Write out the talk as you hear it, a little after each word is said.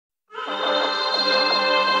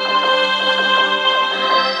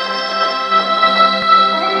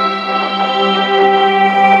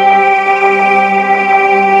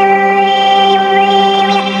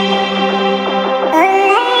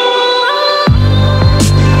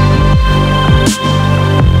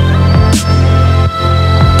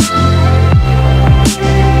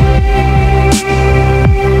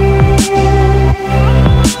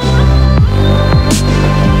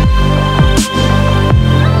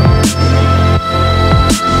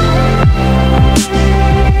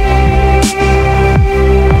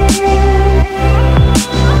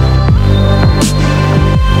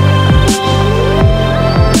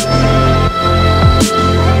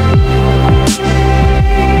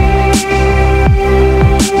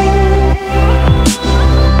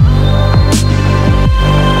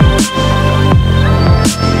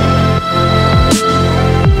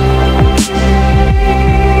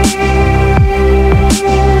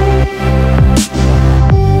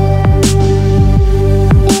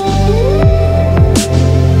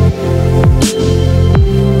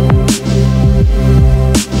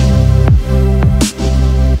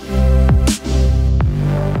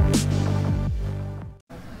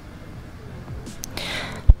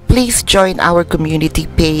Please join our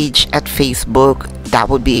community page at Facebook.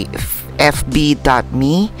 That would be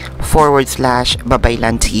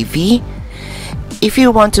fb.me/babaylantv. If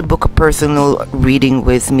you want to book a personal reading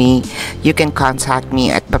with me, you can contact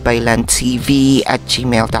me at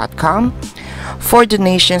babaylantv@gmail.com. For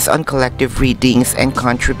donations on collective readings and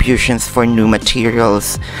contributions for new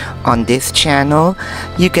materials on this channel,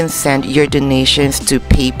 you can send your donations to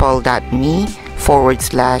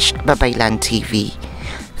paypal.me/babaylantv.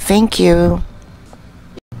 Thank you.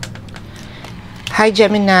 Hi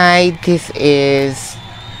Gemini, this is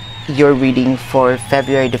your reading for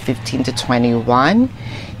February the 15th to 21,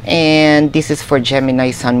 and this is for Gemini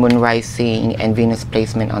Sun, Moon, Rising, and Venus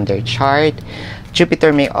placement on their chart.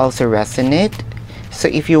 Jupiter may also resonate. So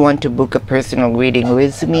if you want to book a personal reading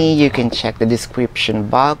with me, you can check the description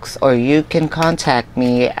box, or you can contact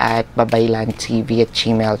me at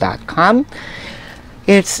babaylantv@gmail.com.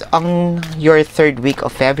 It's on your third week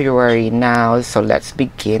of February now, so let's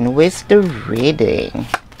begin with the reading.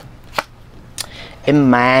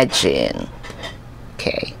 Imagine.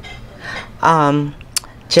 Okay.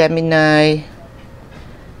 Gemini,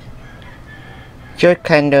 you're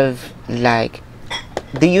kind of like,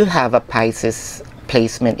 do you have a Pisces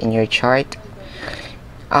placement in your chart?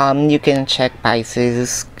 You can check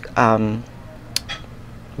Pisces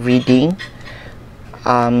reading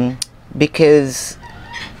because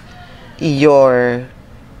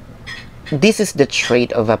this is the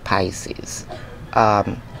trait of a Pisces.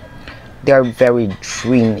 They're very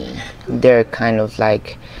dreamy. They're kind of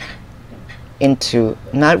like into,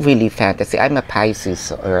 not really fantasy. I'm a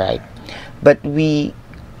Pisces, all right, but you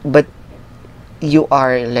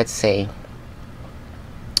are, let's say,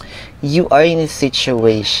 you are in a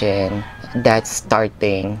situation that's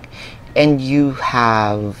starting, and you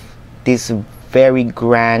have this very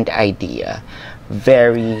grand idea,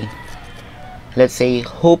 very, let's say,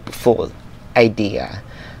 hopeful idea,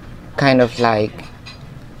 kind of like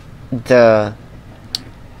the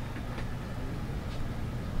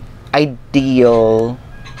ideal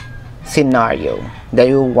scenario that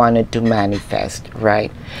you wanted to manifest, right?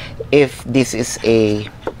 If this is a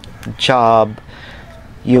job,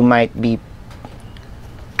 you might be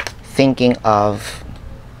thinking of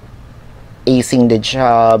acing the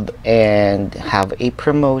job and have a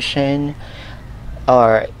promotion,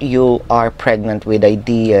 or you are pregnant with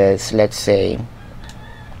ideas. Let's say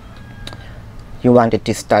you wanted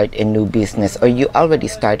to start a new business, or you already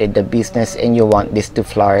started the business and you want this to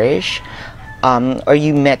flourish, or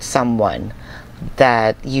you met someone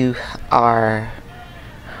that you are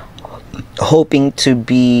hoping to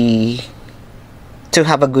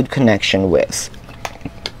have a good connection with.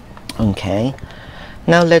 Okay,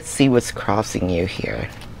 now let's see what's crossing you here.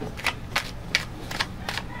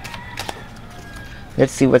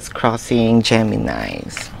 Let's see what's crossing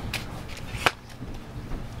Geminis.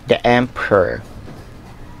 The Emperor.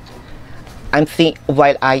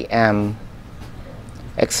 While I am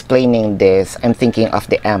explaining this, I'm thinking of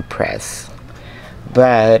the Empress,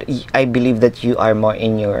 but I believe that you are more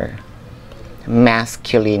in your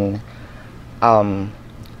masculine,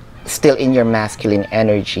 still in your masculine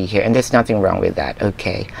energy here, and there's nothing wrong with that.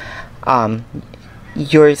 Okay,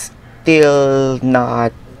 you're still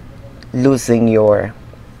not losing your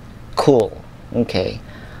cool. Okay,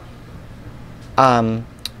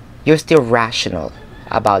 you're still rational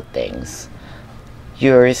about things.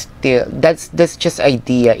 You're still, that's just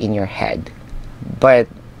idea in your head, but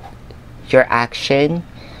your action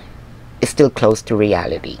is still close to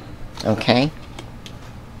reality. Okay,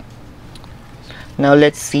 now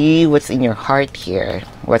let's see what's in your heart here.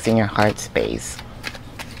 What's in your heart space?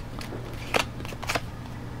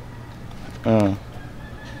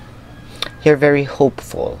 You're very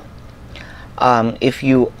hopeful. If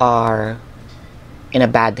you are in a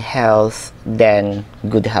bad health, then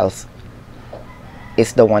good health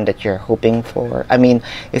is the one that you're hoping for. I mean,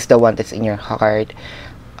 it's the one that's in your heart.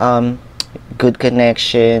 Good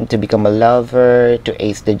connection, to become a lover, to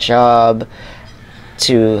ace the job,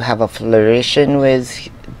 to have a flourishing with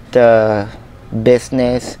the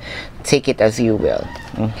business. Take it as you will.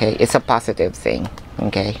 Okay, it's a positive thing.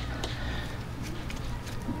 Okay,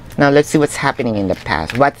 now let's see what's happening in the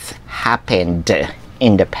past. What's happened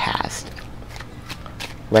in the past?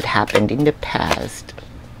 What happened in the past?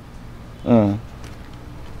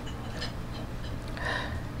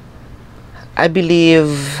 I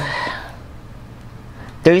believe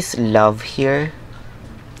there is love here,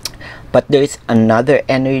 but there is another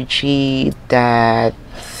energy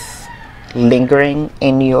that's lingering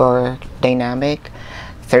in your dynamic.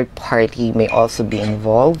 Third party may also be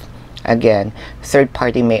involved. Again, third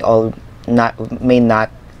party may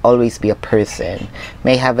not always be a person,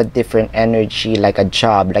 may have a different energy, like a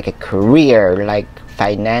job, like a career, like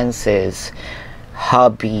finances,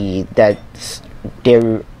 hobby, that's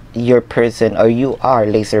your person or you are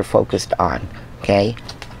laser focused on. Okay,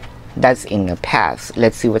 that's in the past.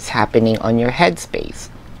 Let's see what's happening on your headspace.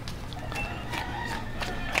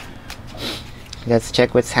 Let's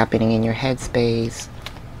check what's happening in your headspace.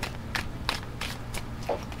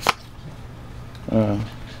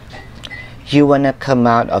 You want to come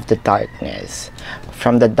out of the darkness.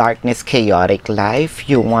 From the darkness, chaotic life,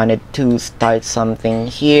 you wanted to start something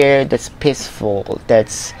here that's peaceful,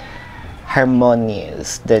 that's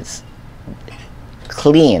harmonious, that's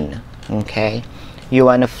clean. Okay, you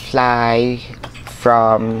want to fly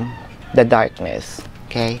from the darkness.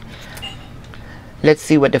 Okay, let's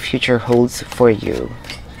see what the future holds for you.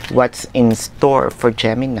 What's in store for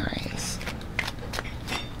Geminis?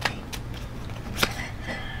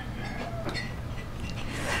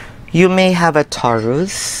 You may have a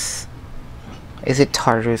Taurus. Is it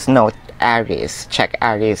Taurus? No, Aries. Check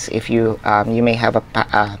Aries if you you may have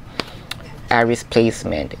a Aries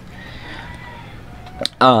placement.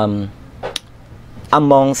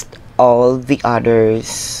 Amongst all the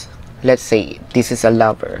others, let's say this is a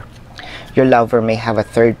lover. Your lover may have a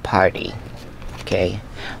third party. Okay,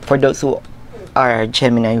 for those who are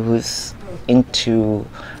Gemini who's into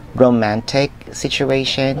romantic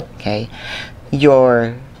situation, okay,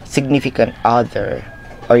 your significant other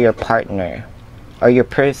or your partner or your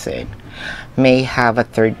person may have a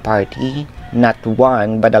third party, not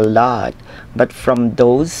one but a lot, but from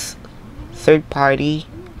those third party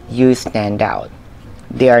you stand out.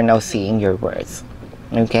 They are now seeing your words.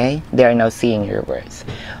 Okay, they are now seeing your words.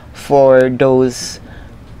 For those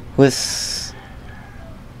who's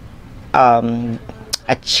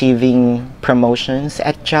achieving promotions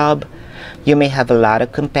at job, you may have a lot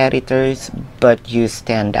of competitors, but you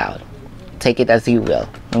stand out. Take it as you will.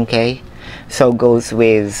 Okay, so goes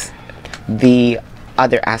with the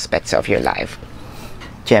other aspects of your life,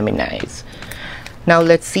 Geminis. Now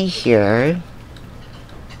let's see here,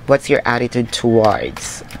 what's your attitude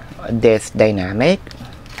towards this dynamic?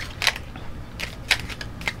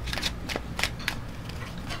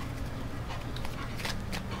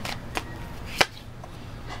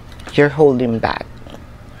 You're holding back.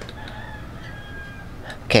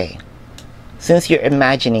 Okay, since you're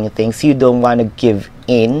imagining things, you don't want to give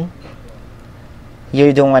in.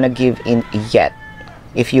 You don't want to give in yet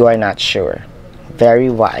if you are not sure. Very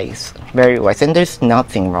wise, very wise, and there's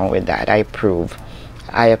nothing wrong with that. I approve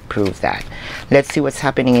that. Let's see what's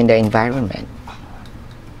happening in the environment.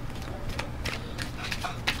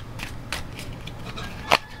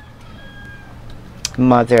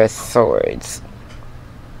 Mother of Swords.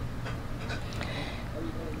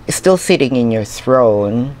 Still sitting in your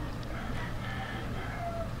throne,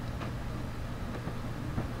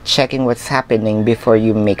 checking what's happening before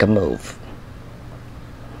you make a move.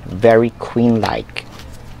 Very queen-like.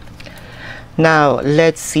 Now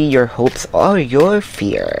let's see your hopes or your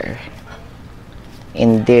fear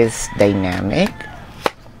in this dynamic.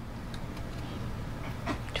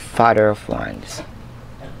 Father of Wands.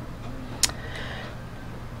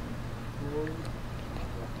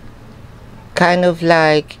 Kind of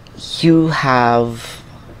like you hold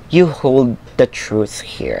the truth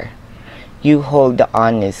here. You hold the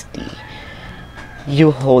honesty.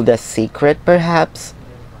 You hold a secret perhaps.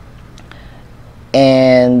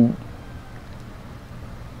 And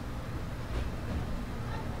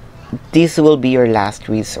this will be your last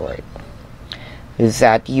resort. Is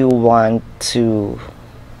that you want to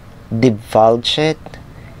divulge it,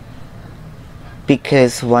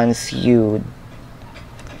 because once you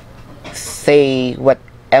say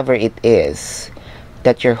whatever it is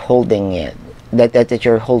that you're holding it, that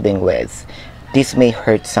you're holding with, this may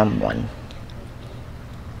hurt someone.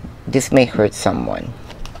 This may hurt someone.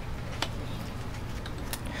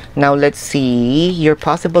 Now let's see your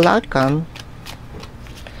possible outcome.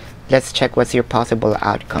 Let's check what's your possible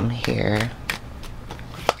outcome here.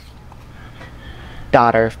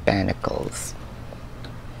 Daughter of Pentacles.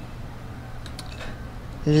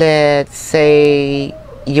 Let's say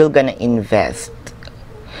you're gonna invest.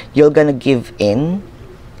 You're gonna give in,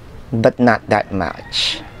 but not that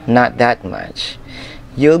much. Not that much.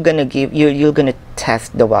 You're gonna give. You're gonna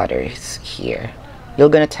test the waters here. You're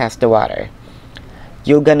gonna test the water.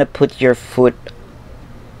 You're gonna put your foot,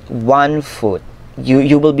 one foot.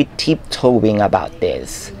 You will be tiptoeing about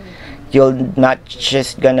this. You're not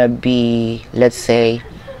just gonna be, let's say,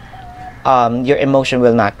 your emotion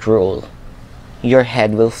will not rule. Your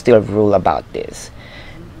head will still rule about this.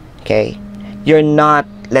 Okay, you're not,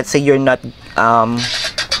 let's say you're not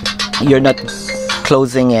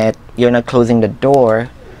closing it, you're not closing the door,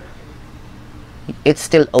 it's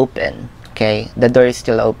still open. Okay, the door is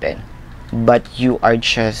still open, but you are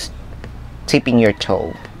just tipping your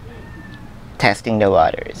toe, testing the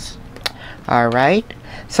waters. Alright,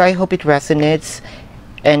 so I hope it resonates,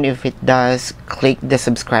 and if it does, click the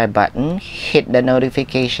subscribe button, hit the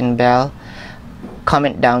notification bell,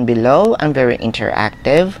 comment down below. I'm very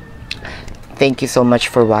interactive. Thank you so much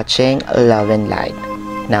for watching. Love and light.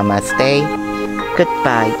 Namaste.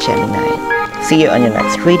 Goodbye, Gemini. See you on your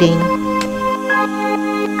next reading.